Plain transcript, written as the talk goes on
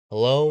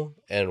Hello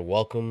and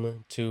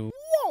welcome to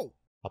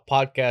a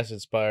podcast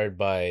inspired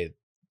by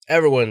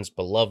everyone's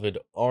beloved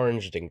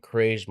orange and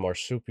crazed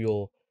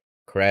marsupial,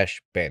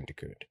 Crash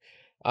Bandicoot.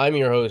 I'm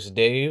your host,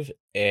 Dave,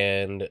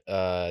 and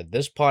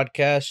this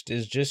podcast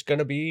is just going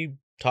to be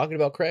talking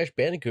about Crash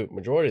Bandicoot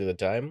majority of the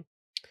time.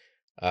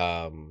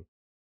 Um,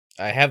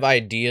 I have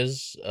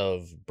ideas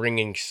of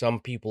bringing some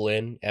people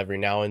in every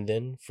now and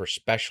then for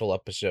special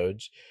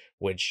episodes,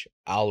 which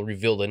I'll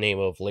reveal the name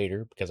of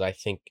later because I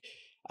think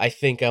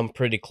I'm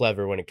pretty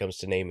clever when it comes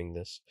to naming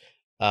this.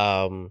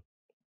 Um,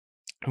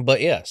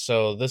 but yeah,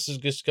 so this is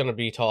just gonna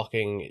be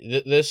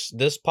talking. This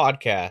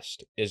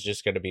podcast is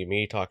just gonna be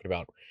me talking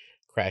about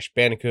Crash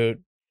Bandicoot,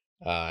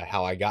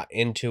 how I got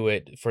into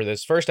it. For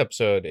this first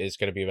episode is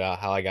gonna be about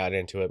how I got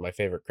into it, my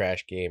favorite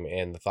Crash game,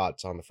 and the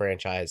thoughts on the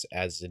franchise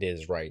as it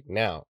is right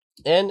now.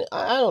 And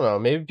I don't know,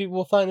 maybe people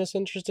will find this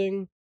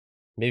interesting,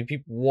 maybe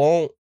people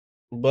won't,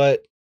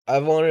 but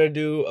I've wanted to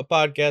do a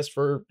podcast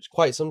for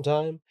quite some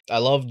time. I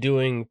love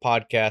doing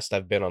podcasts.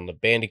 I've been on the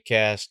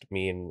Bandicast.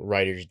 Me and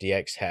Writers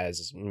DX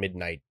has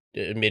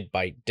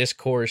Mid-Bite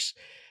Discourse.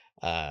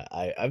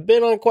 I've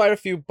been on quite a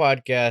few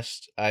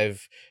podcasts.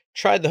 I've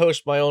tried to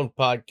host my own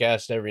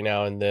podcast every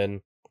now and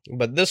then,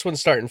 but this one's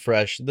starting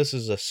fresh. This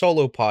is a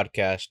solo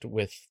podcast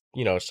with,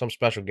 some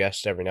special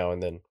guests every now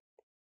and then.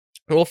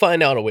 We'll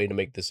find out a way to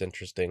make this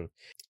interesting.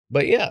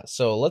 But yeah,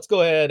 so let's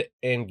go ahead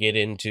and get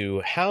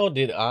into how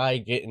did I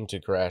get into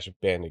Crash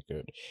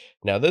Bandicoot?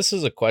 Now, this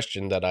is a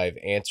question that I've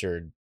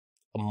answered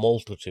a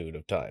multitude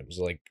of times.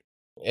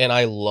 And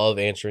I love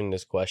answering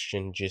this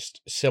question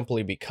just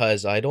simply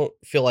because I don't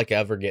feel like I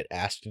ever get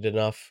asked it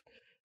enough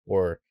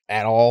or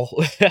at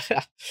all.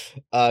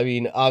 I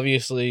mean,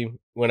 obviously,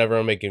 whenever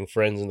I'm making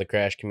friends in the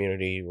Crash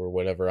community or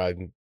whenever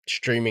I'm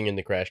streaming in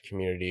the Crash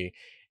community,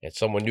 and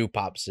someone new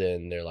pops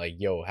in, they're like,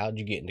 yo, how'd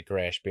you get into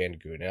Crash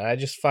Bandicoot? And I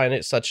just find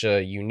it such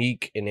a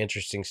unique and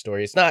interesting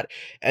story. It's not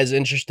as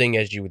interesting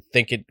as you would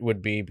think it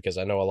would be, because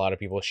I know a lot of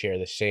people share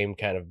the same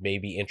kind of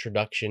maybe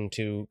introduction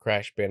to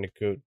Crash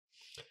Bandicoot.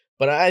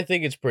 But I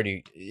think it's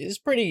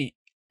pretty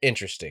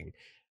interesting.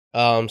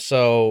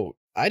 So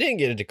I didn't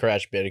get into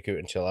Crash Bandicoot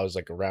until I was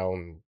like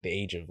around the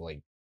age of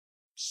like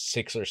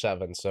 6 or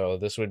 7. So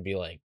this would be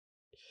like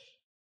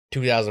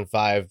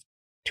 2005,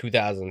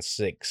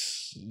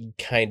 2006,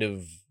 kind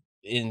of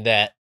in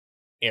that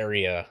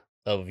area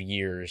of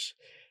years,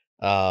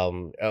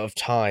 of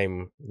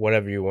time,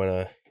 whatever you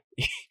want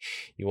to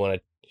you want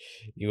to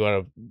you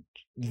want to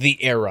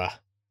the era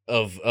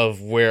of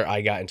where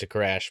I got into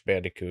Crash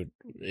Bandicoot.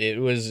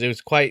 It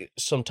was quite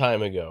some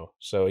time ago.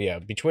 So yeah,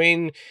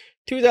 between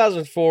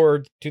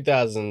 2004,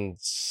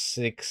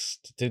 2006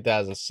 to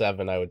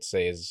 2007, I would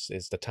say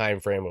is the time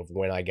frame of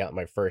when I got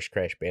my first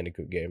Crash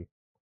Bandicoot game.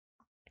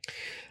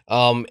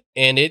 And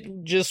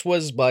it just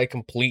was by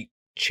complete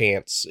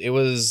chance. I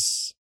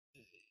was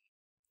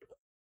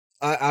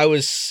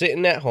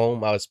sitting at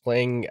home. I was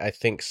playing, I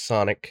think,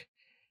 Sonic.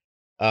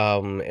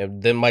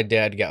 And then my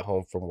dad got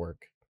home from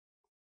work,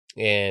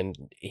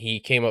 and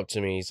he came up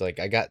to me. He's like,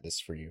 "I got this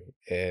for you."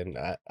 And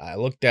I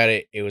looked at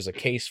it. It was a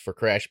case for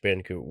Crash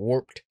Bandicoot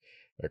Warped,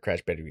 or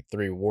Crash Bandicoot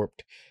 3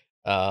 Warped.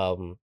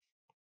 Um,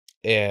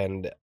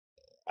 and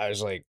I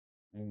was like,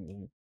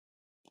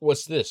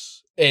 what's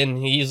this? And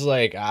he's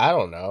like, I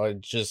don't know.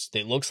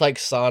 It looks like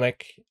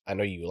Sonic. I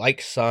know you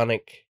like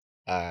Sonic.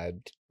 Uh,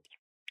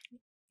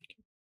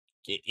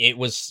 it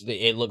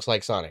looks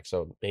like Sonic,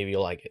 so maybe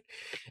you'll like it.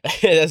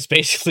 That's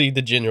basically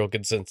the general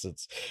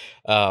consensus.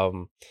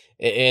 Um,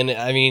 and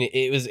I mean,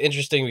 it was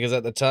interesting because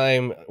at the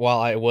time, while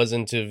I was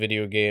into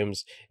video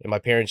games and my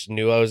parents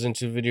knew I was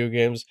into video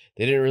games,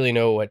 they didn't really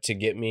know what to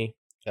get me.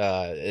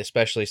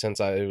 Especially since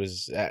it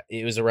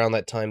was around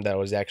that time that I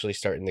was actually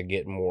starting to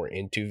get more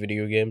into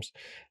video games.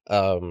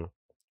 Um,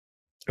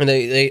 and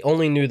they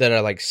only knew that I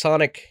like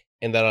Sonic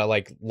and that I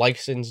like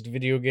licensed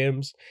video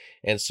games.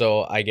 And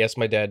so I guess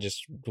my dad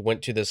just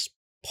went to this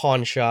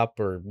pawn shop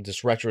or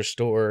this retro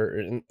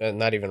store,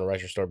 not even a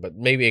retro store, but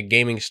maybe a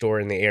gaming store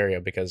in the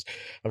area, because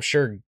I'm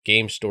sure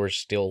game stores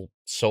still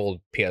sold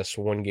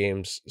PS1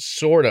 games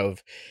sort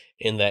of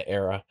in that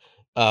era.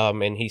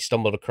 And he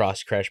stumbled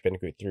across Crash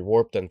Bandicoot 3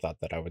 Warped and thought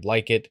that I would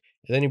like it,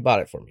 and then he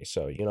bought it for me.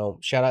 So,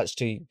 shout outs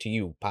to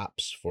you,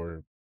 Pops,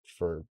 for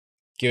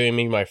giving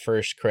me my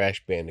first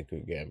Crash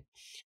Bandicoot game.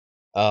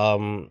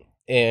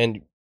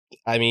 And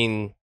I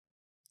mean,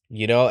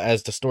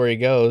 as the story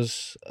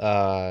goes,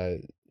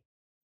 I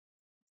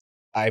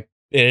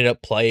ended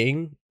up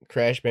playing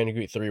Crash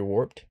Bandicoot 3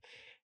 Warped,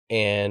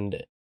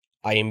 and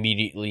I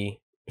immediately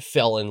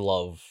fell in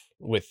love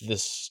with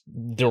this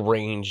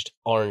deranged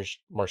orange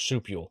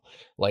marsupial.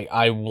 Like,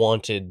 I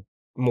wanted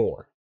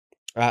more.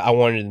 I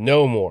wanted to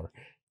know more.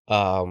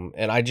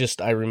 And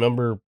I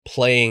remember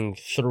playing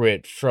through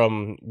it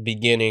from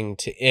beginning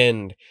to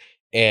end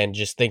and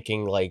just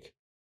thinking like,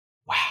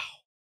 wow.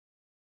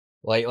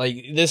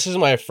 Like this is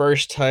my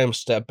first time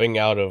stepping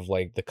out of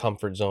like the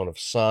comfort zone of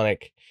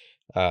Sonic,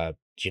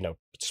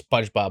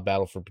 SpongeBob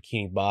Battle for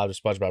Bikini Bob,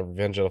 SpongeBob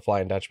Revenge of the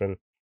Flying Dutchman.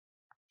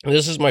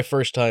 This is my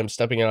first time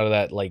stepping out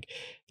of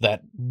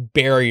that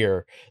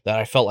barrier that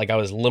I felt like I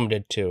was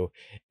limited to,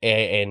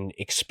 and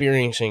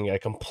experiencing a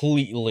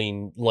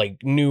completely like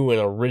new and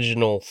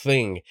original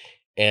thing,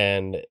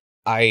 and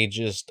I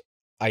just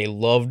I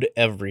loved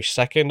every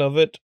second of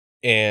it.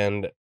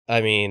 And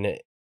I mean,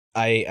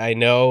 I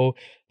know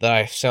that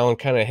I sound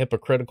kind of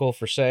hypocritical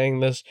for saying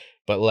this,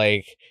 but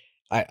like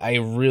I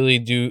really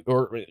do,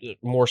 or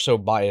more so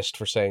biased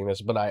for saying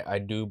this, but I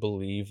do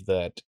believe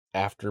that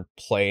after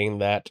playing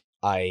that,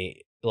 I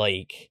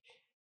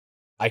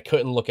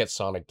couldn't look at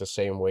Sonic the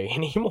same way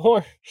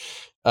anymore.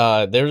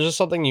 There's just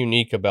something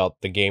unique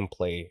about the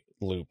gameplay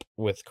loop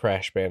with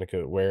Crash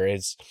Bandicoot where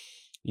it's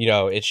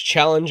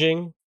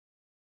challenging.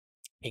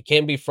 It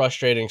can be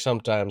frustrating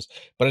sometimes,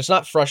 but it's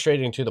not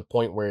frustrating to the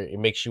point where it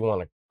makes you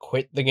want to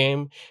quit the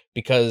game,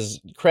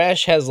 because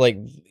Crash has like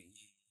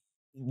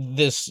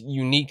this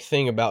unique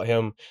thing about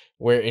him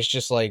where it's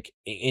just like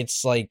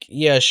it's like,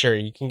 yeah, sure,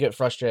 you can get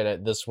frustrated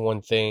at this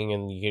one thing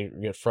and you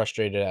get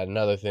frustrated at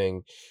another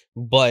thing,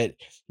 but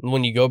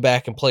when you go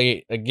back and play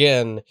it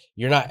again,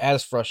 you're not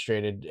as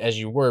frustrated as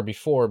you were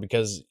before,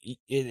 because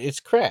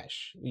it's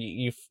Crash.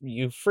 You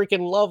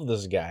freaking love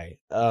this guy.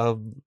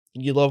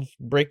 You love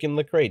breaking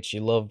the crates,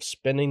 you love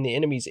spinning the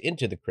enemies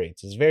into the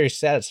crates. It's very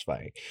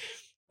satisfying.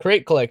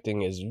 Crate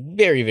collecting is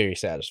very, very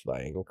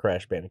satisfying in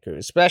Crash Bandicoot,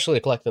 especially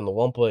collecting the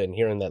Wumpa and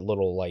hearing that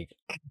little like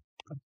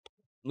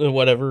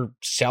whatever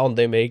sound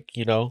they make.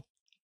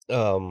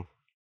 Um,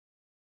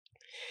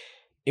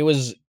 it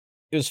was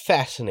it was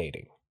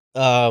fascinating.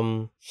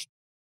 Um,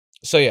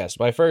 so yes,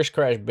 my first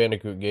Crash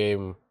Bandicoot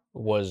game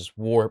was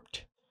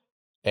Warped,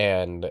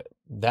 and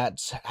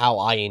that's how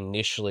I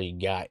initially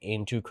got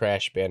into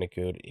Crash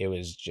Bandicoot. It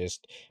was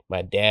just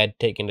my dad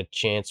taking a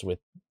chance with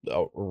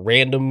a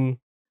random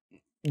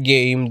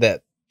game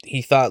that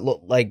he thought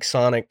looked like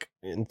Sonic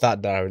and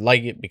thought that I would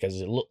like it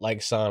because it looked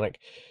like Sonic.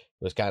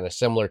 It was kind of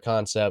similar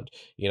concept,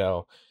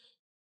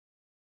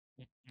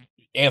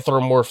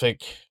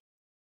 anthropomorphic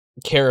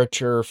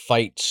character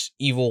fights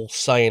evil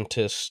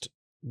scientist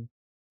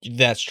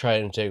that's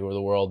trying to take over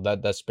the world.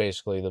 That's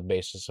basically the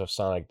basis of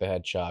Sonic the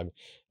Hedgehog.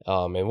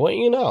 And what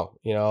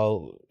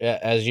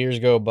as years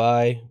go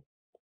by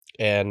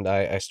and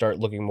I start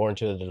looking more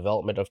into the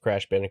development of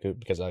Crash Bandicoot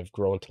because I've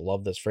grown to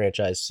love this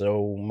franchise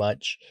so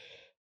much.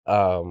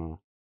 Um,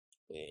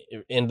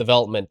 in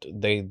development,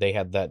 they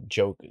had that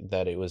joke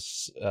that it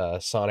was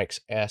Sonic's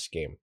ass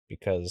game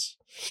because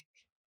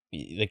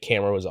the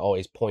camera was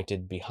always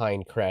pointed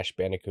behind Crash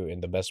Bandicoot,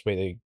 and the best way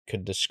they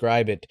could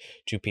describe it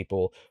to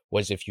people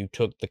was if you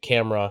took the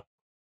camera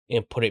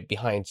and put it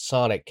behind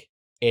Sonic,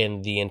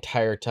 and the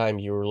entire time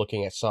you were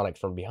looking at Sonic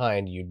from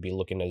behind, you'd be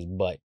looking at his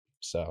butt.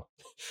 So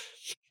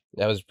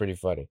that was pretty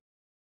funny.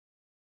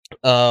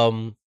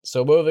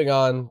 So moving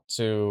on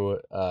to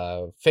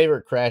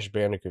favorite Crash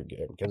Bandicoot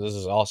game, because this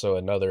is also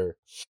another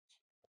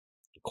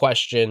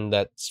question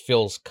that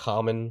feels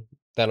common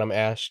that I'm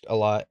asked a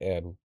lot,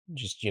 and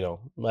just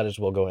might as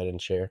well go ahead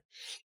and share.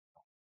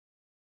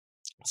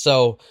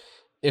 So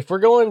if we're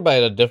going by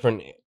the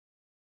different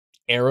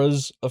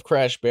eras of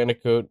Crash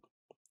Bandicoot,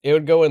 it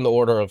would go in the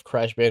order of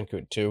Crash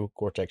Bandicoot 2,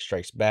 Cortex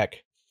Strikes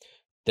Back,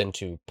 then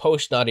to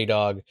post Naughty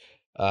Dog,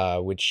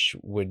 which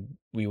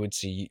we would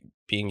see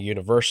being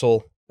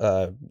Universal.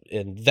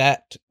 And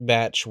that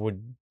batch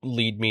would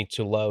lead me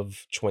to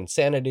love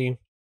Twinsanity.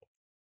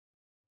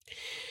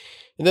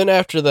 And then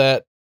after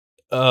that,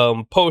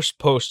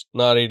 post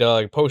Naughty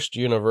Dog, post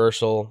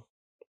Universal,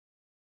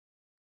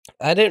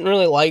 I didn't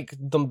really like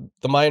the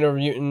Minor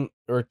Mutant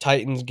or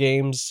Titans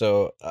games,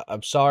 so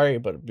I'm sorry,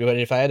 but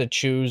if I had to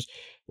choose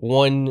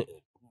one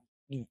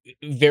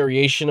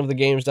variation of the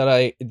games that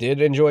I did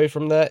enjoy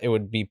from that, it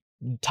would be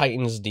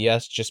Titans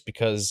DS, just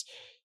because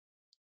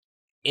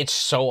it's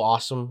so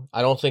awesome.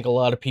 I don't think a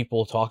lot of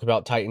people talk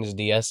about Titans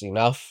DS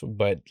enough,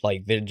 but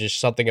like there's just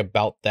something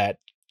about that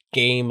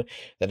game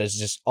that is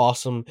just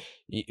awesome,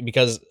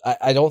 because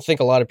I don't think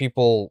a lot of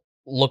people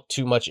look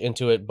too much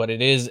into it, but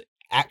it is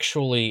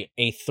actually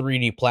a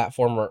 3D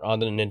platformer on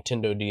the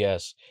Nintendo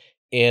DS.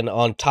 And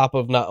on top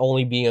of not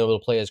only being able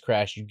to play as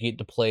Crash, you get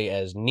to play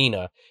as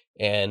Nina.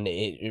 And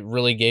it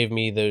really gave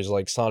me those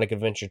like Sonic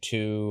Adventure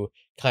 2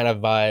 kind of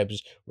vibes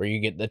where you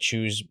get to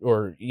choose,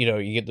 or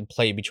you get to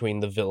play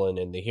between the villain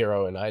and the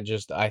hero. And I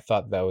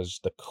thought that was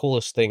the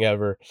coolest thing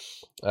ever.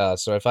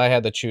 So if I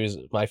had to choose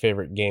my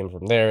favorite game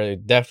from there,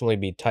 it'd definitely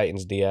be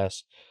Titans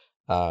DS.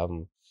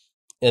 um,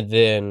 and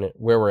then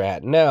where we're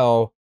at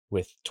now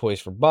with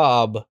Toys for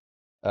Bob,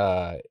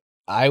 uh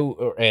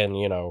and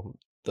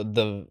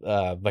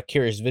the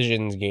Vicarious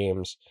Visions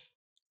games,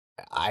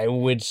 I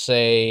would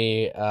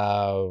say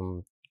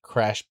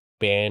Crash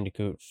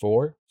Bandicoot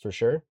 4 for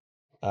sure.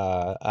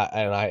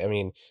 I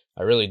mean,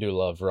 I really do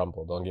love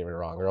Rumble. Don't get me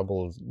wrong.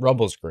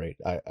 Rumble's great.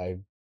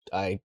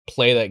 I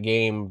play that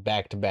game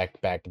back to back to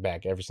back to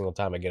back every single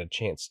time I get a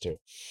chance to.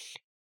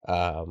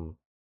 Um,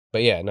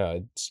 but yeah,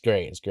 no, it's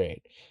great. It's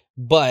great.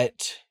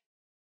 But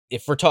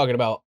if we're talking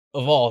about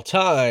of all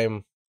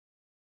time,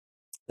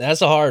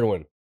 that's a hard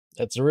one.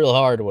 That's a real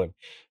hard one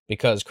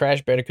because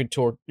Crash Bandicoot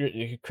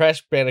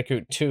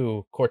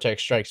 2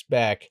 Cortex Strikes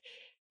Back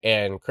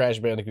and Crash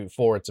Bandicoot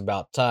 4 It's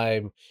About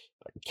Time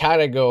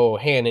kind of go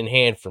hand in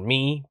hand for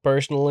me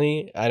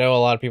personally. I know a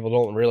lot of people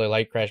don't really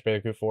like Crash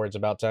Bandicoot 4 It's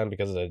About Time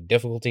because of the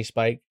difficulty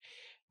spike.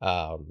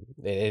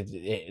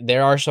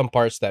 There are some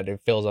parts that it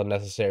feels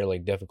unnecessarily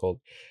difficult,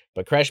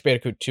 but Crash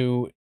Bandicoot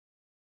 2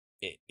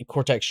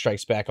 Cortex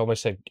Strikes Back, I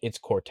almost said it's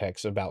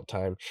Cortex About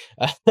Time.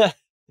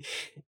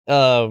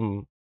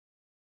 um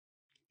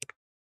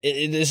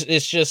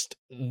it's just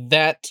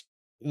that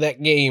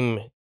game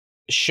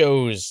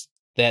shows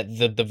that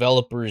the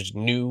developers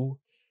knew,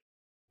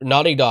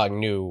 Naughty Dog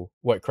knew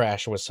what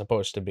Crash was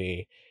supposed to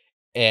be,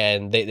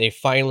 and they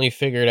finally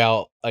figured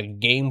out a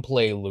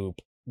gameplay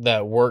loop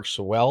that works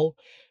well.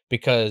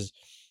 Because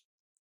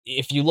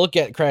if you look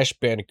at Crash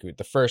Bandicoot,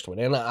 the first one,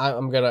 and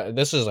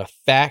this is a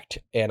fact,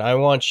 and I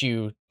want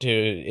you to,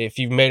 if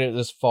you've made it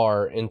this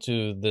far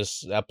into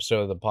this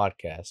episode of the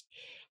podcast,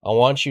 I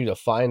want you to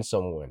find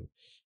someone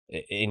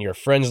in your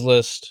friends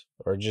list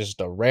or just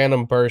a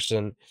random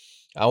person.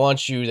 I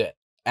want you to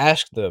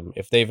ask them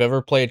if they've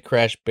ever played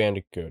Crash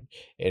Bandicoot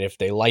and if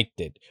they liked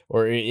it,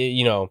 or,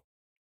 if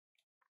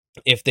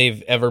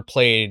they've ever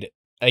played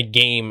a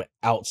game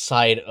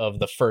outside of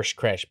the first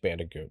Crash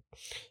Bandicoot.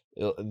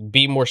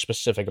 Be more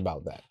specific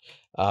about that.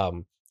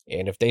 And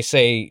if they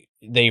say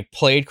they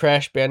played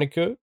Crash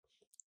Bandicoot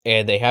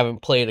and they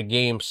haven't played a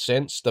game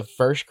since the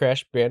first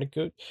Crash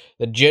Bandicoot,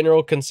 the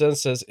general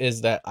consensus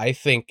is that I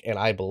think and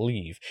I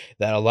believe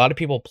that a lot of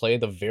people play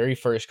the very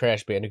first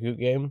Crash Bandicoot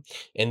game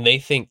and they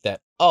think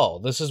that, oh,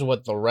 this is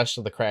what the rest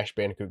of the Crash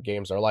Bandicoot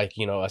games are like,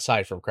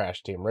 aside from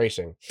Crash Team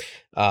Racing.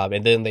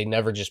 And then they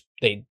never just,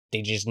 they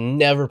just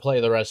never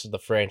play the rest of the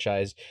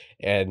franchise.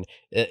 And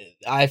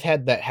I've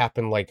had that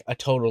happen like a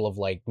total of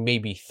like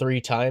maybe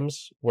 3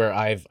 times where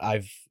I've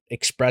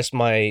expressed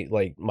my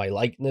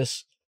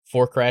likeness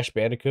for Crash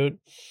Bandicoot,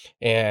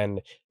 and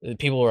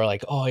people were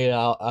like, "Oh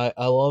yeah,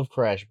 I love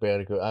Crash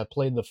Bandicoot. I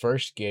played the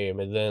first game,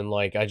 and then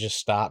like I just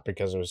stopped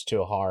because it was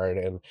too hard,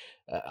 and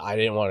I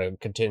didn't want to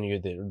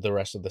continue the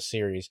rest of the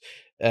series."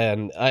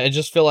 And I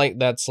just feel like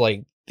that's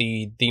like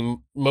the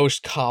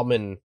most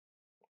common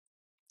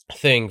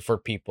thing for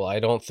people.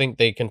 I don't think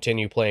they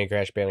continue playing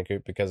Crash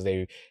Bandicoot because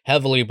they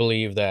heavily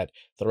believe that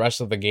the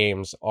rest of the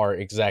games are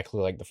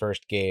exactly like the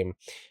first game.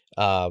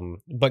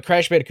 But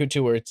Crash Bandicoot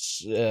 2, where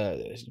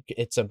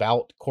it's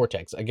about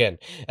Cortex again.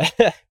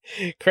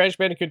 Crash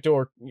Bandicoot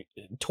Tour.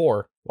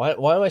 Why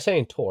am I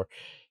saying Tour?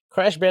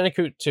 Crash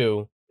Bandicoot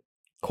 2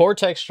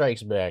 Cortex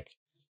Strikes Back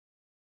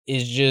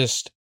is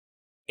just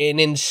an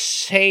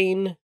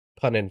insane,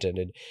 pun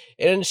intended,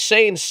 an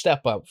insane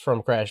step up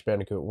from Crash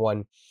Bandicoot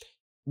 1.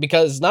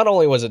 Because not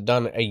only was it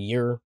done a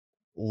year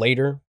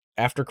later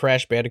after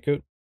Crash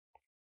Bandicoot,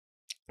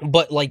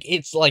 but like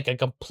it's like a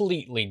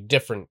completely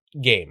different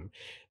game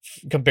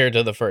compared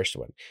to the first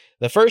one.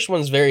 The first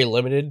one's very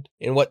limited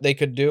in what they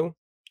could do.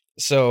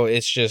 So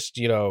it's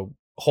just,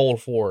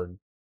 hold forward,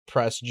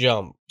 press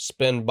jump,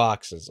 spin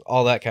boxes,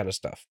 all that kind of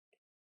stuff.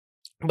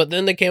 But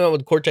then they came out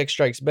with Cortex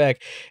Strikes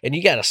Back, and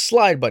you got a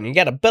slide button, you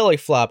got a belly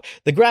flop.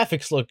 The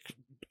graphics look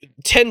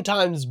 10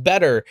 times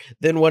better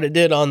than what it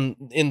did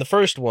in the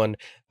first one.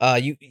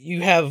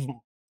 You have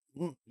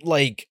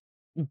like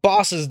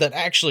bosses that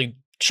actually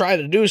try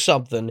to do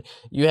something.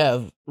 You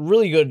have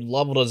really good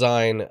level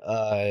design.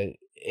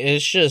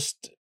 It's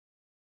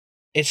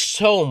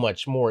so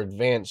much more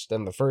advanced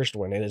than the first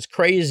one, and it's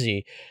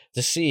crazy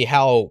to see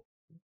how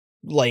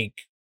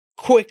like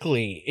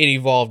quickly it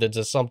evolved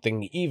into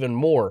something even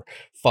more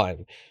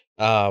fun.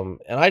 And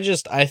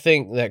I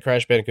think that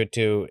Crash Bandicoot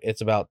 2,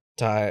 it's about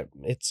time.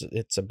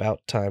 It's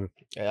about time.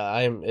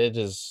 It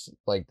is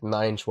like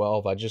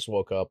 9:12. I just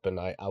woke up and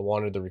I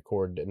wanted to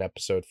record an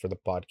episode for the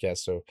podcast.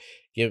 So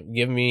give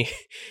me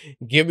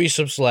give me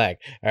some slack.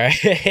 All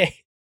right.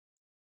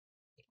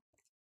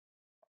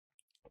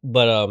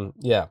 But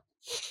yeah.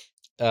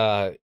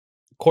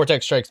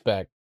 Cortex Strikes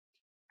Back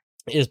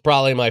is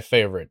probably my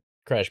favorite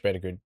Crash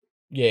Bandicoot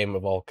game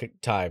of all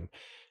time,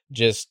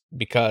 just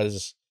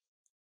because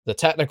the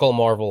technical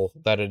marvel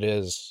that it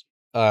is,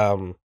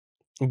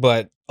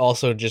 but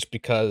also just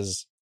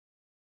because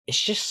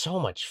it's just so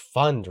much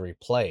fun to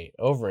replay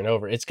over and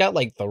over. It's got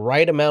like the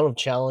right amount of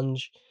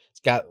challenge. It's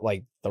got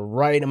like the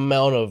right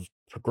amount of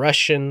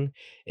progression.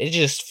 It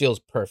just feels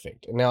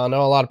perfect. Now I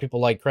know a lot of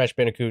people like Crash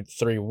Bandicoot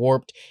 3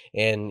 Warped,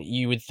 and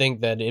you would think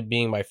that it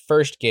being my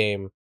first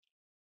game,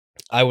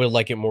 I would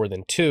like it more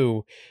than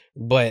 2,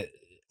 but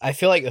I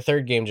feel like the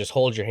third game just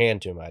holds your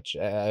hand too much.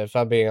 If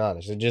I'm being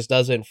honest, it just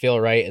doesn't feel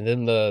right. And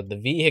then the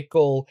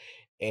vehicle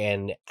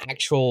and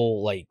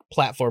actual like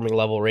platforming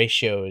level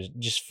ratio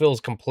just feels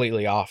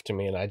completely off to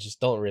me, and I just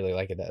don't really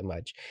like it that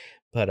much.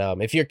 But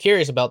if you're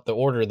curious about the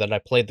order that I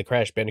played the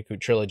Crash Bandicoot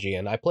trilogy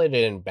in, I played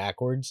it in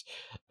backwards,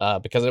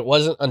 because it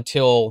wasn't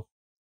until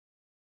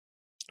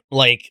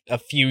like a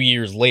few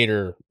years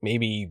later,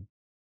 maybe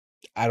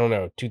I don't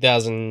know,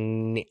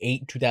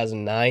 2008,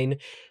 2009,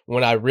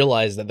 when I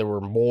realized that there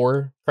were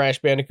more Crash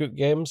Bandicoot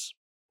games.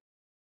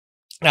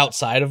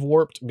 outside of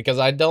Warped, because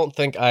I don't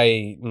think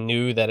I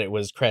knew that it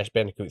was Crash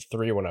Bandicoot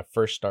 3 when I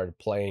first started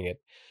playing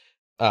it.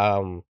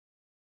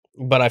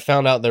 But I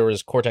found out there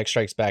was Cortex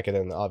Strikes Back and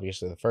then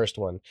obviously the first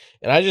one.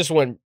 And I just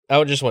went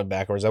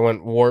backwards. I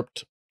went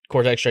Warped,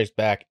 Cortex Strikes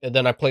Back, and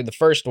then I played the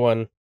first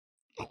one.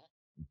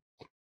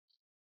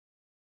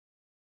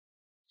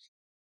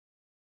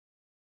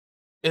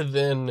 And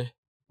then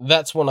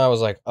that's when I was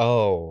like,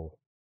 oh.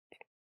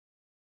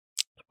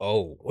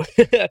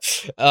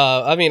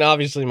 I mean,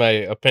 obviously my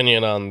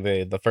opinion on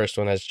the first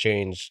one has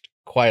changed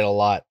quite a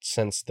lot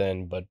since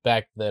then, but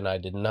back then I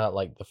did not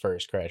like the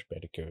first Crash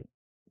Bandicoot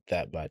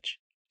that much.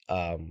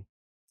 Um,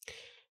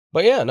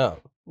 but yeah, no.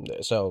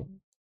 So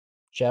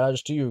shout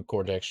outs to you,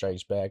 Cortex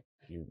Strikes Back.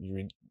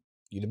 You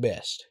the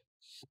best.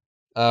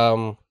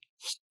 Um,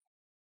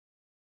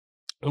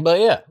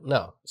 but yeah,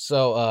 no.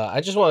 So I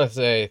just want to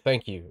say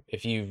thank you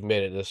if you've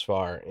made it this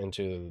far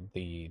into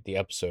the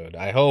episode.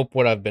 I hope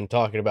what I've been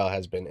talking about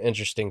has been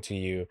interesting to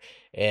you,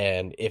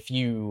 and if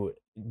you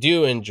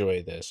do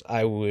enjoy this,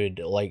 I would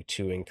like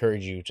to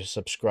encourage you to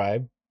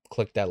subscribe,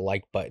 click that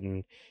like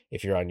button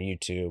if you're on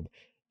YouTube,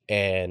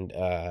 and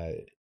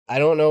I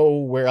don't know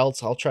where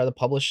else I'll try to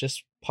publish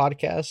this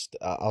podcast.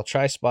 I'll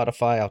try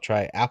Spotify, I'll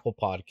try Apple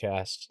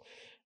Podcasts.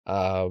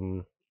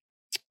 Um,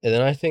 and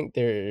then I think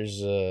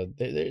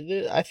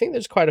I think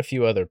there's quite a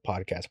few other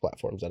podcast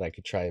platforms that I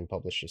could try and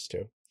publish this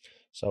to.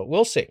 So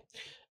we'll see.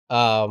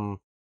 Um,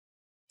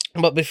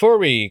 but before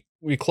we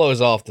close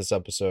off this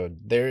episode,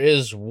 there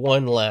is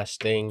one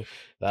last thing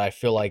that I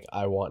feel like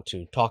I want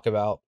to talk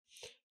about.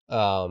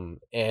 And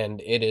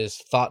it is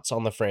thoughts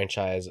on the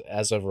franchise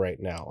as of right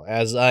now.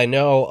 As I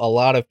know, a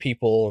lot of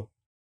people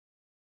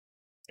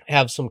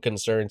have some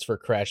concerns for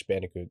Crash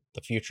Bandicoot,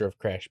 the future of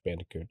Crash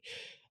Bandicoot.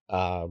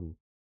 Um,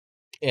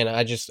 and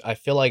I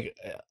feel like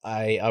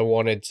I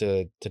wanted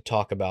to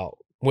talk about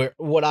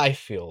what I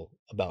feel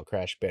about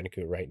Crash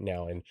Bandicoot right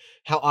now and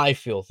how I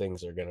feel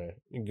things are gonna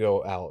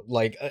go out.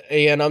 Like,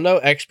 and I'm no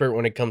expert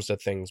when it comes to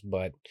things,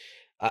 but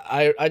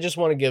I just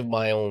want to give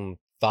my own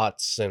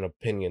thoughts and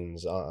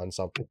opinions on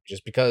something.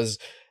 Just because,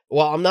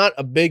 while I'm not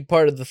a big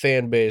part of the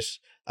fan base,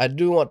 I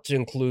do want to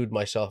include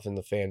myself in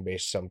the fan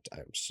base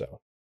sometimes.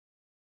 So,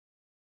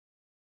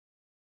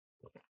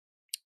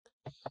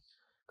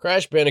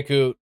 Crash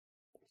Bandicoot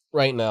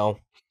right now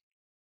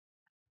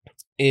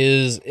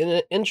is in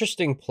an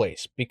interesting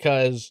place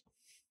because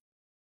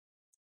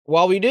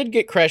while we did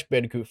get Crash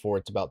Bandicoot 4,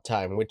 It's About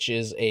Time, which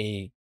is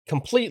a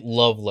complete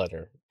love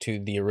letter to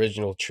the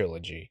original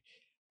trilogy,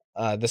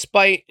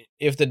 despite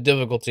if the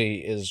difficulty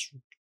is,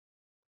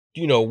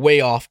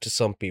 way off to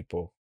some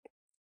people,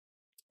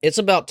 It's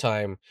About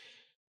Time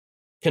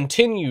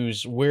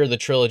continues where the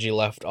trilogy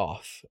left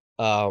off.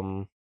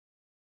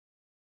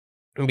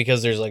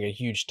 Because there's like a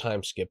huge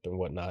time skip and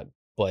whatnot,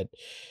 but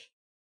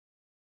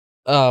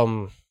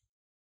um,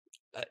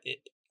 it,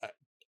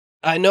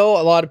 I know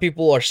a lot of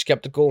people are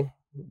skeptical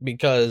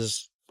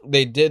because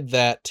they did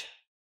that.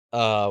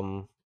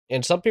 And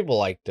some people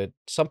liked it,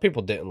 some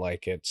people didn't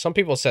like it. Some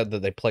people said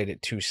that they played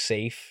it too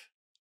safe.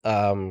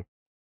 Um,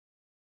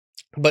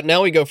 but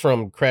now we go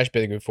from Crash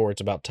Bandicoot 4,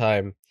 It's About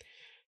Time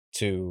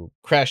to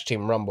Crash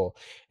Team Rumble,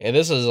 and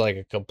this is like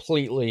a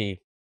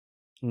completely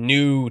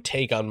new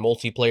take on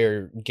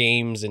multiplayer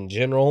games in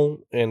general,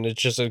 and it's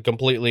just a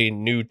completely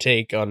new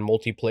take on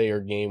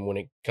multiplayer game when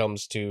it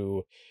comes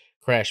to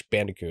Crash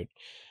Bandicoot.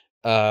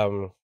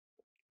 Um,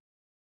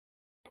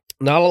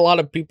 Not a lot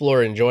of people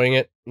are enjoying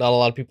it. Not a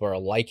lot of people are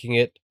liking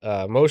it.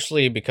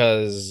 Mostly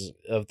because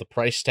of the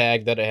price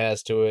tag that it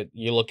has to it.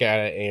 You look at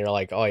it and you're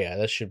like, "Oh yeah,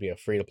 this should be a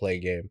free to play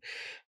game."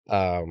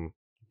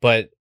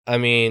 But I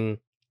mean,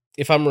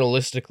 if I'm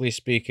realistically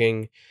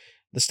speaking,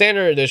 the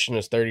standard edition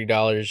is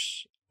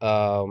 $30,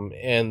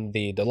 and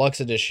the deluxe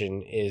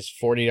edition is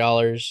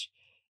 $40.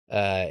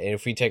 And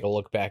if we take a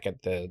look back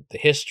at the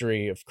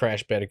history of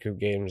Crash Bandicoot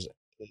games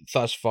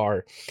thus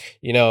far,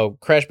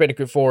 Crash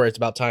Bandicoot 4, It's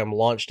About Time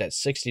launched at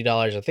 $60.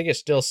 I think it's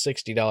still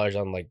 $60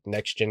 on like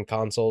next gen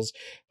consoles,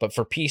 but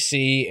for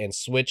PC and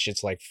Switch,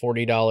 it's like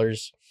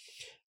 $40.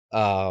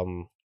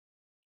 Um,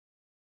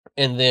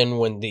 and then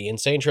when the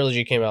Insane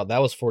Trilogy came out,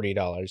 that was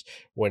 $40.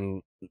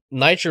 When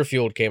Nitro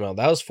Fueled came out,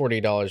 that was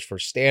 $40 for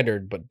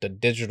standard, but the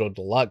digital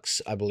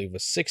deluxe, I believe,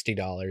 was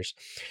 $60.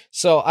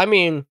 So I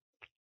mean,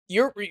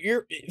 you're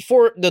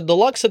for the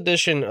deluxe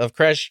edition of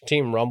Crash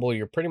Team Rumble,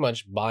 you're pretty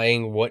much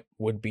buying what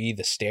would be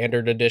the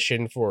standard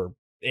edition for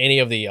any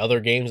of the other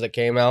games that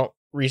came out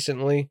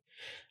recently.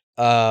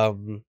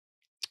 Um,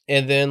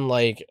 and then,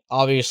 like,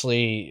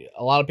 obviously,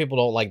 a lot of people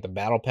don't like the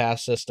battle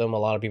pass system. A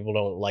lot of people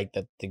don't like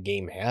that the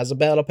game has a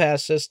battle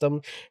pass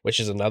system, which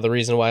is another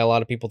reason why a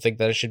lot of people think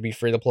that it should be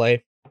free to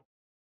play.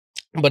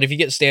 But if you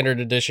get standard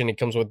edition, it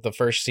comes with the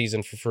first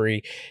season for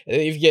free.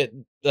 If you get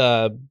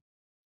the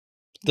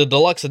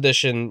deluxe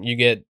edition, you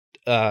get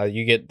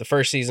the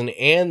first season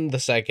and the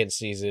second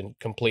season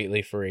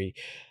completely free,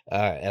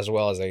 as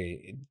well as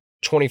a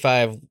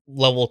 25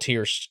 level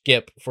tier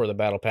skip for the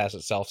battle pass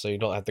itself, so you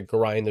don't have to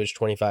grind those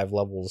 25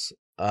 levels.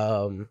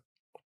 I'm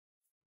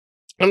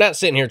not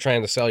sitting here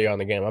trying to sell you on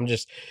the game. I'm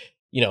just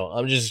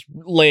I'm just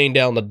laying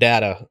down the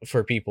data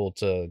for people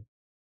to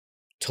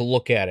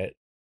look at it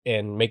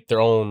and make their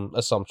own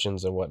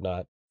assumptions and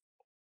whatnot.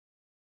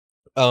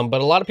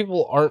 But a lot of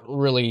people aren't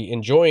really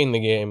enjoying the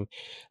game.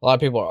 A lot of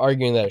people are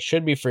arguing that it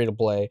should be free to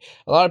play.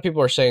 A lot of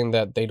people are saying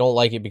that they don't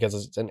like it because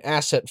it's an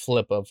asset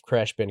flip of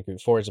Crash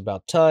Bandicoot 4 It's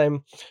About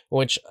Time,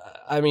 which,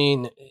 I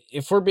mean,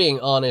 if we're being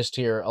honest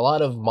here, a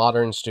lot of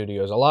modern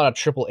studios, a lot of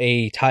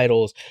AAA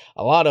titles,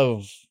 a lot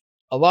of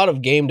a lot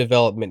of game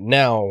development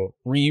now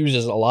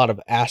reuses a lot of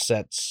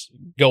assets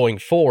going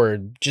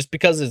forward just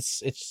because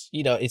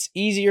it's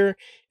easier,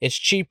 it's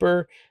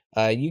cheaper,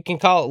 you can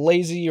call it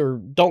lazy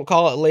or don't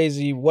call it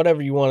lazy,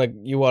 whatever you want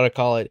to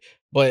call it,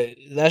 but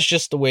that's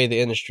just the way the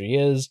industry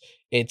is.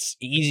 It's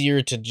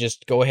easier to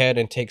just go ahead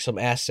and take some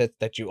assets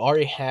that you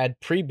already had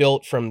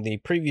pre-built from the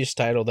previous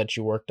title that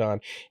you worked on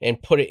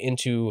and put it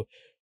into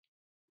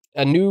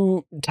a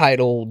new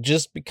title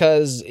just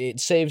because it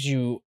saves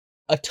you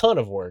a ton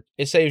of work.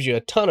 It saves you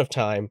a ton of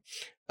time,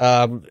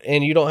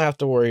 and you don't have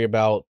to worry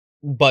about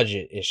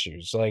budget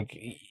issues. Like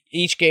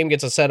each game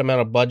gets a set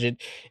amount of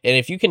budget, and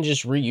if you can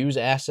just reuse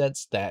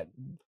assets that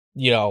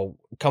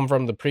come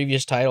from the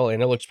previous title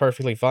and it looks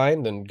perfectly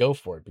fine, then go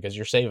for it because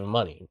you're saving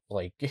money.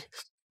 Like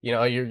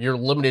you're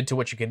limited to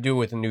what you can do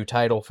with a new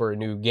title for a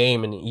new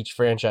game in each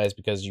franchise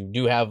because you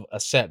do have a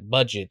set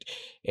budget,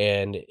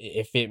 and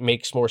if it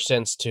makes more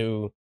sense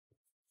to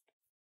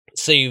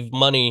save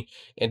money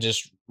and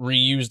just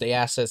reuse the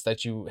assets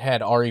that you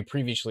had already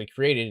previously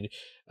created,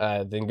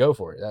 then go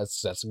for it.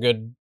 That's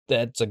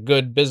a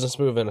good business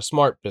move and a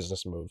smart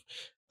business move.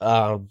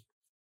 Um,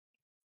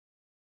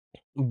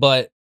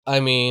 but I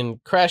mean,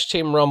 Crash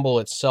Team Rumble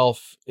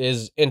itself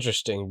is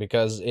interesting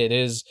because it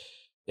is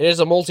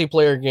a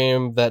multiplayer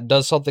game that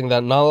does something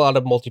that not a lot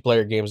of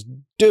multiplayer games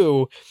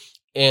do,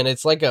 and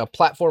it's like a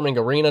platforming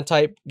arena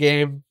type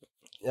game.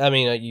 I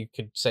mean, you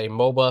could say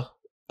MOBA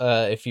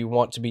if you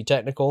want to be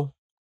technical.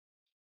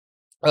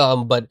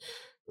 But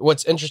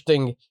what's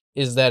interesting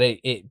is that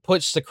it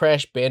puts the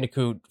Crash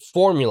Bandicoot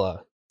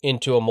formula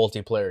into a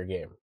multiplayer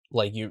game.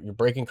 Like you're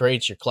breaking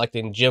crates, you're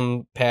collecting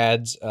gym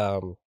pads,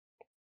 collecting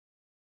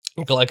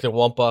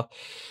Wumpa.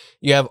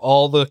 You have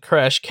all the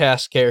Crash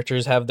cast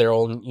characters have their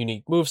own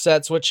unique move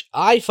sets, which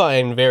I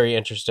find very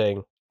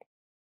interesting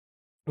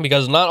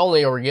because not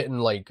only are we getting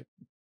like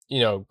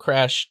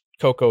Crash,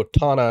 Coco,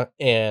 Tana,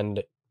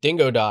 and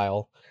Dingo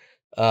Dial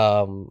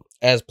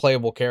as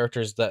playable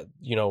characters that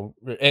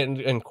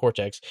and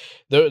Cortex.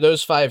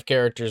 Those five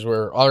characters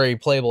were already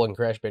playable in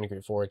Crash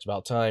Bandicoot 4 It's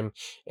About Time,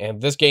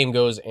 and this game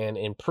goes and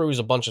improves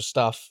a bunch of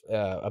stuff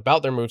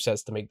about their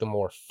movesets to make them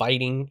more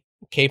fighting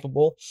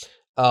capable.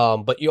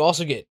 But you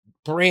also get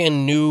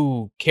brand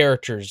new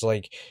characters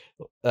like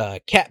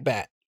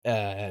Catbat.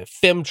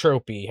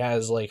 Femtropy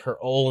has like her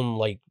own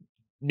like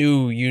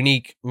new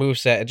unique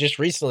moveset. And just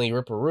recently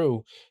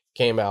Ripperoo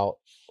came out,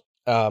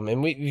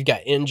 and we've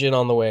got Engine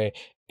on the way,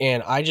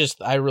 and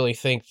I really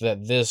think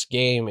that this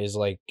game is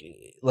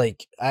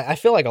I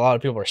feel like a lot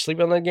of people are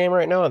sleeping on that game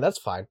right now, and that's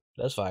fine,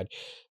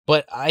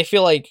 but I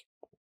feel like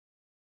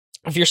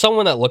if you're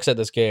someone that looks at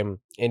this game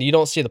and you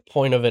don't see the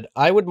point of it,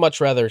 I would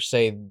much rather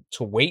say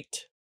to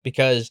wait,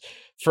 because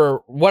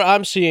for what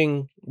I'm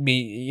seeing,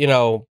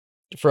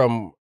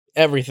 from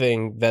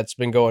everything that's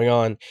been going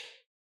on,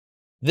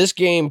 this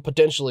game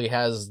potentially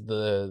has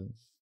the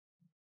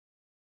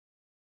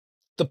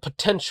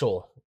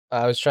potential.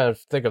 I was trying to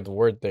think of the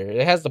word there.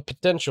 It has the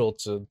potential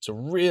to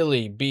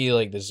really be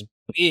like this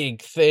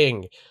big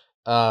thing.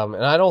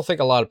 And I don't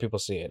think a lot of people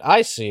see it.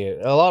 I see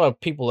it. A lot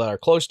of people that are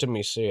close to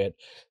me see it,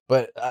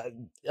 but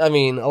I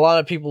mean, a lot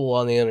of people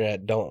on the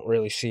internet don't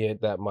really see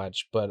it that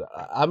much. But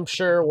I'm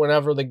sure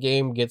whenever the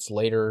game gets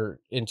later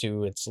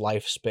into its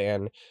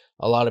lifespan,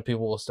 a lot of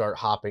people will start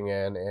hopping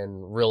in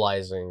and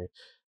realizing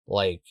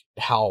like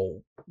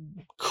how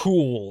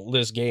cool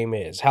this game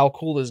is, how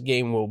cool this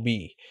game will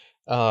be.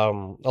 A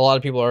lot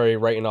of people are already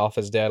writing off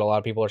as dead. A lot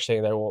of people are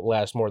saying that it won't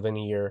last more than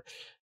a year.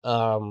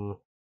 Um,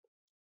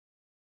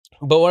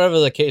 but whatever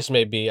the case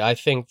may be, I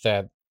think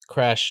that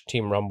Crash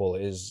Team Rumble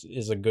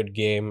is a good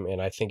game,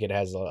 and I think it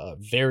has a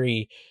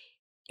very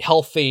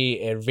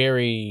healthy and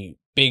very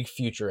big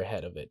future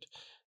ahead of it.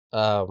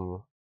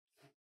 Um,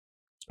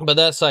 but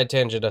that side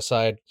tangent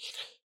aside,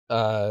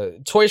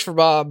 Toys for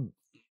Bob,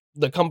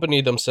 the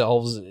company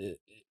themselves,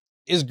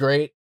 is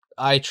great.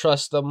 I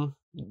trust them.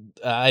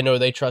 I know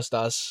they trust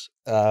us.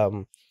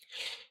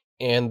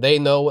 And they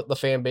know what the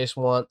fan base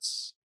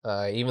wants.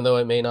 Even though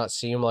it may not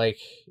seem like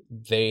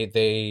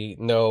they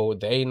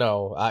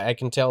know. I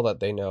can tell that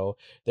they know.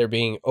 They're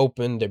being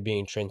open. They're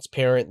being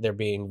transparent. They're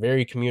being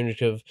very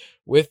communicative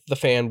with the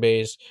fan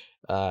base.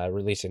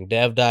 Releasing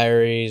dev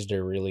diaries.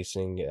 They're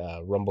releasing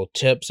Rumble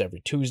tips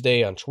every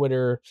Tuesday on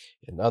Twitter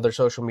and other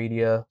social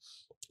media.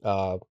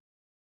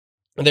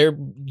 They're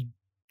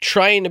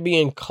trying to be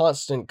in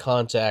constant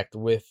contact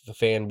with the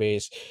fan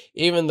base,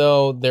 even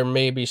though there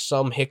may be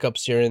some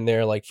hiccups here and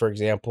there. Like, for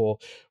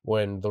example,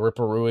 when the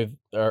Ripperoo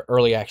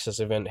early access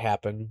event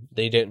happened,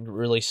 they didn't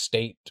really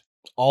state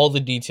all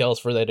the details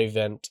for that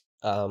event,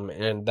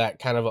 and that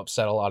kind of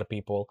upset a lot of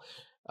people.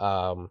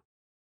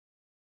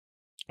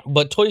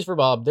 But Toys for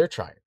Bob, they're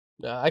trying.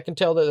 I can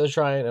tell that they're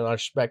trying, and I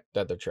respect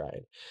that they're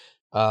trying.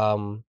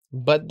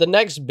 But the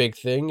next big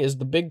thing is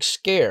the big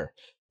scare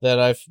that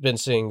I've been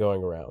seeing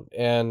going around.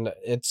 And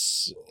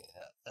it's,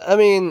 I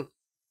mean,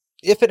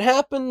 if it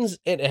happens,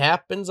 it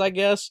happens, I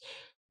guess.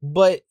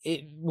 But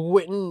it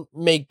wouldn't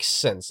make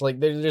sense.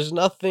 Like, there's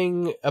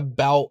nothing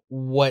about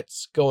what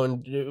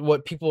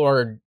people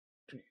are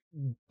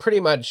pretty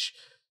much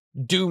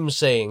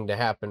doomsaying to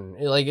happen.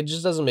 Like, it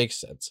just doesn't make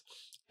sense.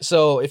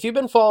 So, if you've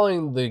been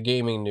following the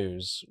gaming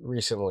news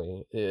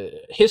recently,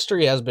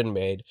 history has been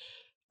made.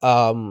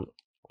 Um,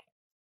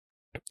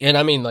 and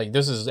I mean, like,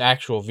 this is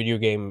actual video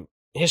game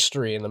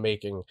history in the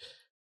making.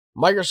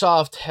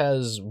 Microsoft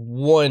has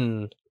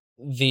won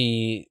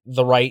the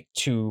right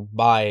to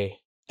buy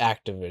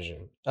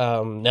Activision.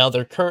 Now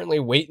they're currently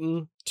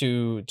waiting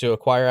to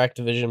acquire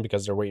Activision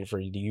because they're waiting for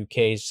the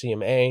UK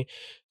CMA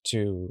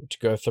to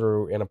go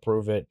through and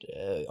approve it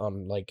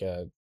on like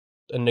a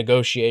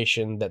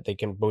negotiation that they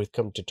can both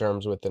come to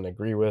terms with and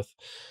agree with.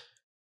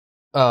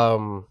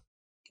 But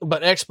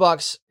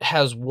Xbox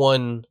has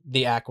won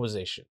the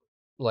acquisition.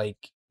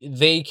 Like,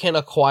 they can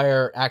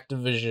acquire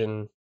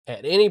Activision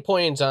at any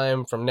point in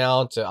time from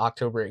now to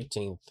October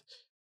 18th,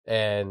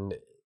 and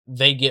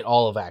they get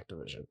all of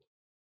Activision.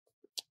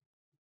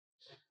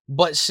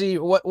 But see,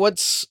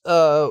 what's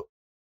been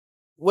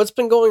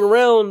going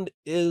around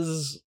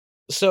is,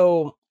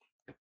 so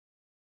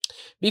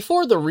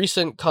before the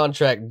recent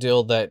contract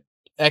deal that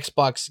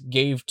Xbox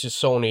gave to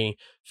Sony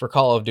for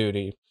Call of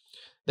Duty,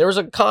 there was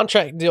a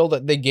contract deal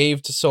that they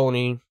gave to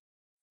Sony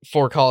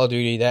for Call of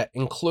Duty that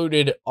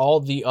included all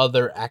the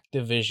other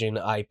Activision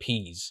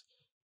IPs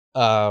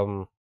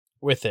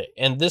with it.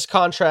 And this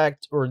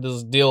contract or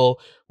this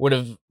deal would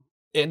have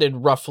ended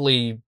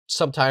roughly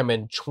sometime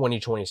in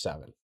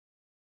 2027.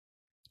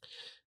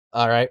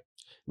 All right.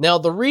 Now,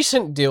 the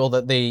recent deal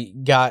that they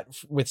got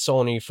with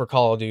Sony for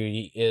Call of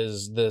Duty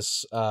is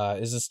this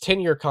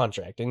 10-year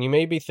contract. And you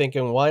may be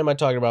thinking, why am I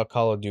talking about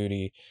Call of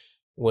Duty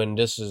when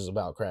this is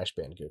about Crash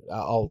Bandicoot?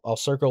 I'll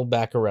circle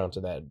back around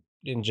to that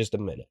in just a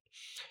minute.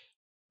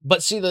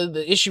 But see,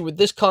 the issue with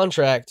this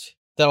contract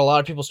that a lot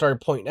of people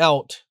started pointing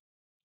out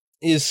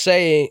is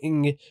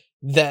saying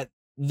that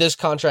this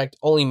contract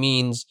only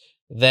means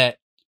that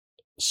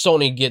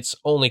Sony gets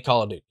only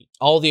Call of Duty.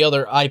 All the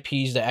other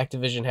IPs that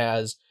Activision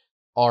has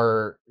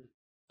are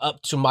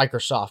up to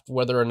Microsoft,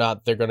 whether or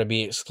not they're going to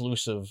be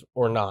exclusive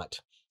or not.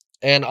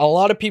 And a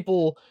lot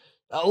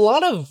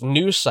of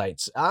news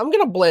sites, I'm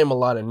going to blame a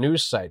lot of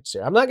news sites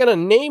here. I'm not going to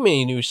name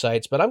any news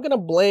sites, but I'm going to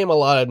blame a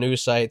lot of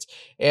news sites,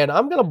 and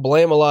I'm going to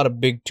blame a lot of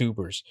big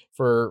tubers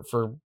for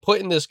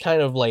putting this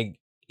kind of like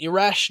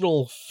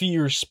irrational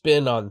fear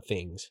spin on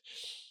things.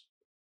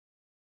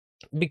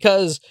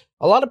 Because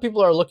a lot of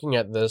people are looking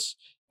at this,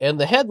 and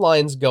the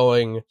headline's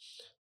going,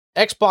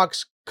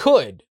 Xbox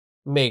could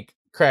make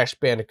Crash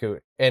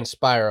Bandicoot and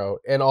Spyro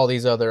and all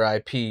these other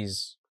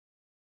IPs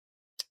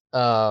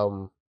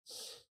console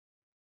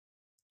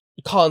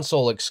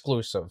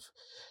exclusive.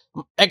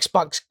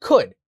 Xbox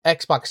could.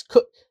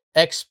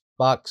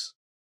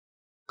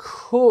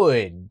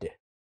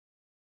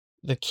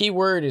 The key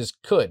word is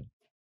could.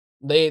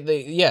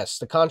 They yes,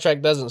 the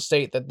contract doesn't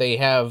state that they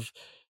have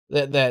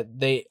that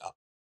they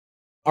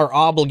are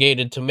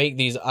obligated to make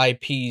these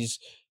IPs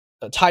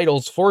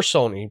titles for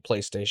Sony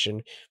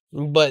PlayStation,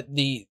 but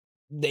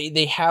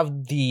they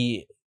have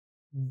the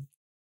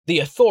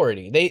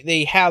authority.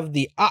 They have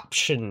the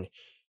option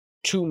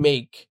to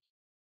make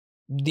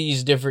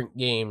these different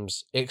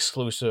games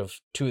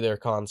exclusive to their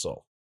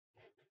console.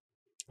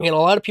 And a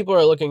lot of people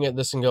are looking at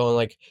this and going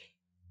like,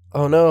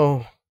 "Oh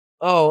no.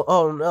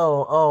 Oh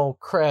no. Oh,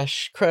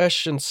 Crash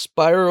and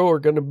Spyro are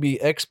going to be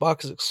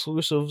Xbox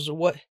exclusives.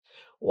 What?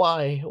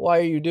 Why are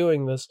you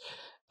doing this?"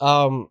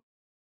 And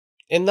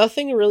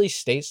nothing really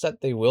states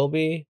that they will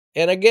be.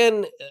 And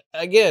again,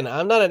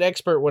 I'm not an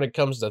expert when it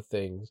comes to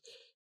things.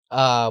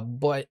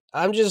 But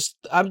I'm just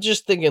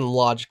thinking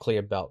logically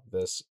about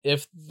this.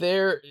 If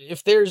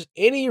there's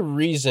any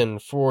reason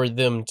for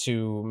them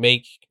to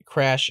make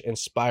Crash and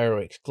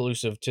Spyro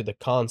exclusive to the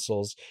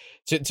consoles,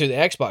 to the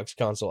Xbox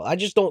console, I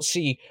just don't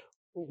see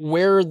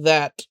where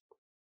that,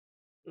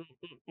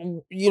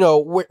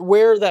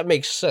 where that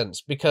makes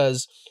sense.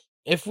 Because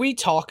if we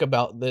talk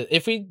about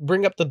if we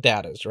bring up the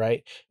datas,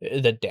 right?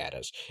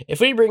 If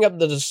we bring up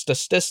the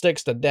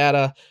statistics, the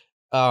data,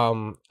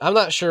 I'm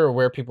not sure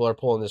where people are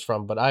pulling this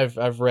from, but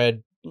I've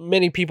read a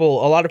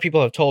lot of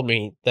people have told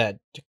me that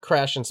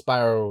Crash and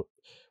Spyro,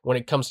 when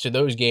it comes to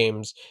those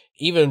games,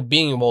 even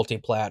being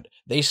multi-plat,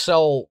 they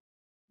sell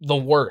the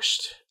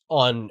worst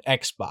on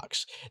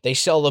Xbox. They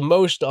sell the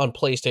most on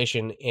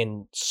PlayStation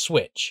and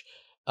Switch.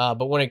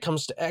 But when it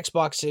comes to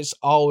Xbox, it's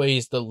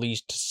always the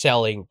least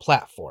selling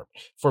platform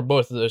for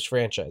both of those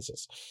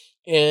franchises.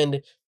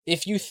 And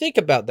if you think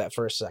about that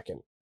for a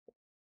second,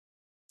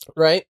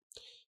 right?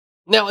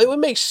 Now, it would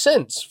make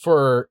sense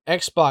for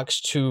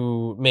Xbox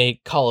to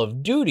make Call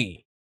of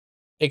Duty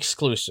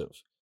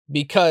exclusive,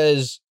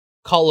 because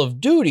Call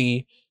of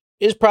Duty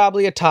is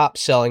probably a top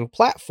selling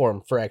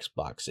platform for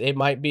Xbox. It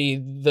might be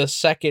the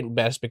second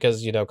best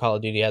because, Call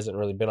of Duty hasn't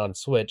really been on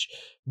Switch,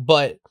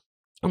 but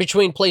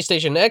between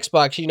PlayStation and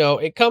Xbox,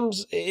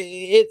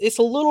 it's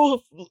a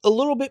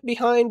little bit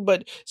behind,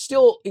 but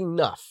still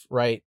enough,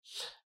 right?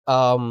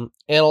 And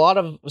a lot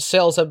of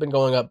sales have been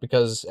going up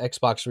because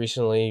Xbox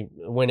recently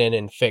went in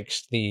and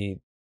fixed the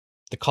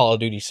Call of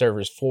Duty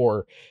servers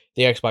for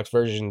the Xbox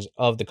versions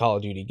of the Call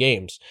of Duty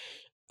games.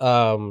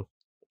 Um,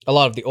 a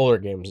lot of the older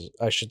games,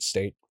 I should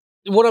state.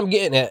 What I'm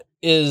getting at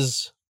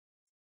is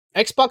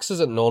Xbox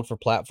isn't known for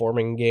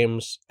platforming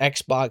games.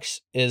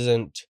 Xbox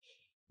isn't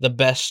the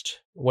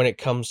best when it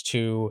comes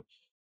to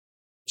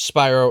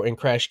Spyro and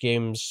Crash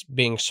games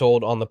being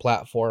sold on the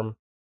platform.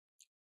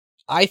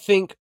 I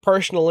think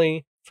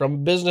personally, from a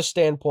business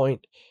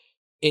standpoint,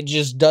 it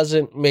just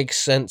doesn't make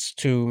sense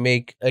to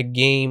make a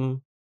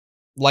game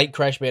like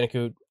Crash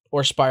Bandicoot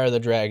or Spyro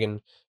the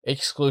Dragon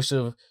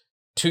exclusive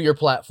to your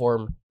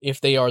platform if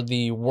they are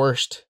the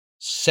worst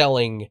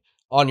selling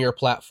on your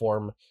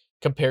platform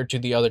compared to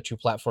the other two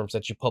platforms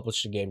that you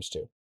publish the games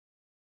to.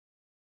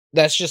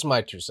 That's just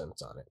my 2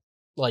 cents on it.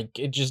 Like,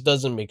 it just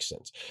doesn't make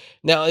sense.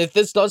 Now, if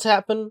this does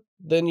happen,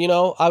 then,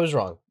 I was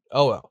wrong.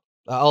 Oh well.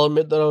 I'll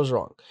admit that I was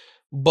wrong.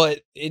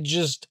 But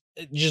just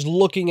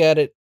looking at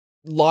it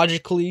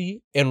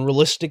logically and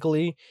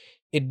realistically,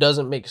 it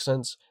doesn't make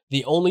sense.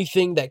 The only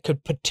thing that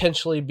could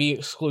potentially be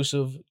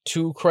exclusive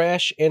to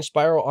Crash and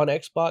Spyro on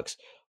Xbox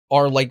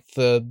are like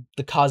the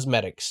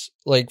cosmetics.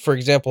 Like, for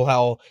example,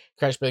 how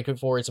Crash Bandicoot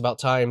 4 It's About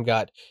Time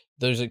got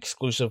those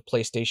exclusive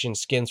PlayStation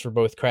skins for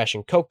both Crash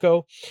and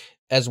Coco,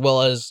 as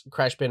well as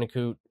Crash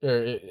Bandicoot,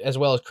 as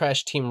well as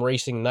Crash Team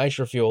Racing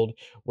Nitro Fueled,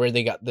 where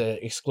they got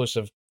the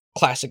exclusive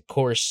classic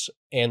course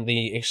and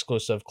the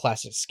exclusive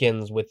classic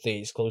skins with the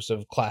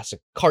exclusive classic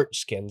kart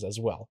skins as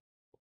well.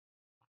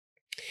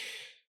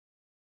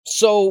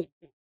 So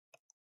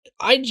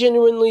I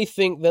genuinely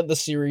think that the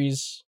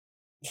series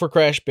for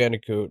Crash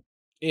Bandicoot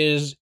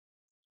is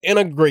in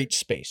a great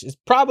space. It's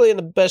probably in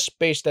the best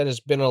space that it's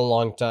been in a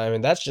long time,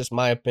 and that's just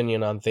my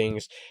opinion on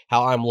things,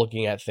 how I'm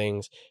looking at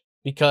things,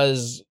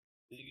 because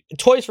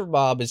Toys for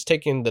Bob is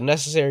taking the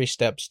necessary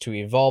steps to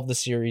evolve the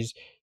series,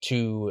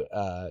 to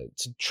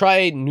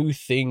try new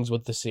things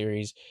with the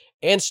series,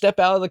 and step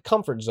out of the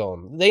comfort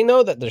zone. They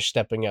know that they're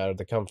stepping out of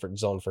the comfort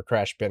zone for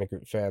Crash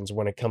Bandicoot fans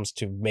when it comes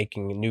to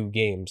making new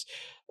games.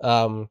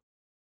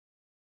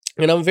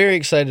 And I'm very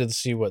excited to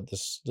see what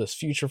this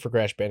future for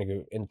Crash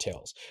Bandicoot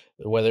entails,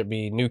 whether it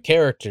be new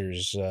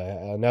characters,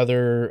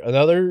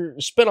 another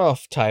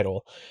spin-off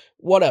title,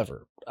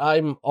 whatever.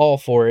 I'm all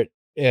for it,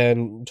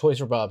 and Toys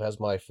for Bob has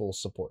my full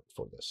support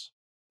for this.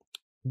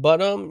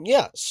 But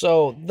yeah,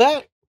 so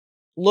that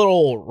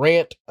little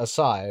rant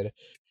aside,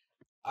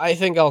 I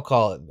think I'll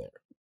call it there.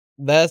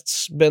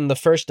 That's been the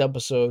first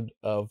episode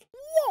of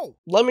Whoa!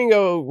 Let me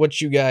know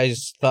what you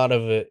guys thought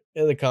of it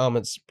in the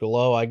comments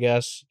below, I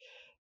guess.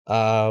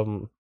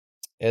 And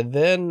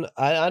then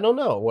I don't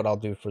know what I'll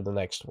do for the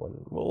next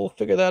one. We'll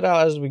figure that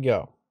out as we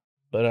go.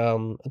 But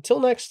until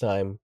next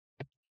time,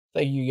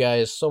 thank you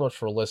guys so much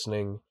for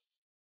listening,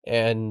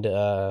 and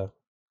I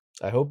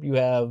hope you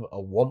have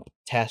a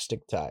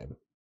wump-tastic time.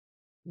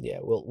 Yeah,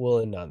 we'll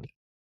end on that.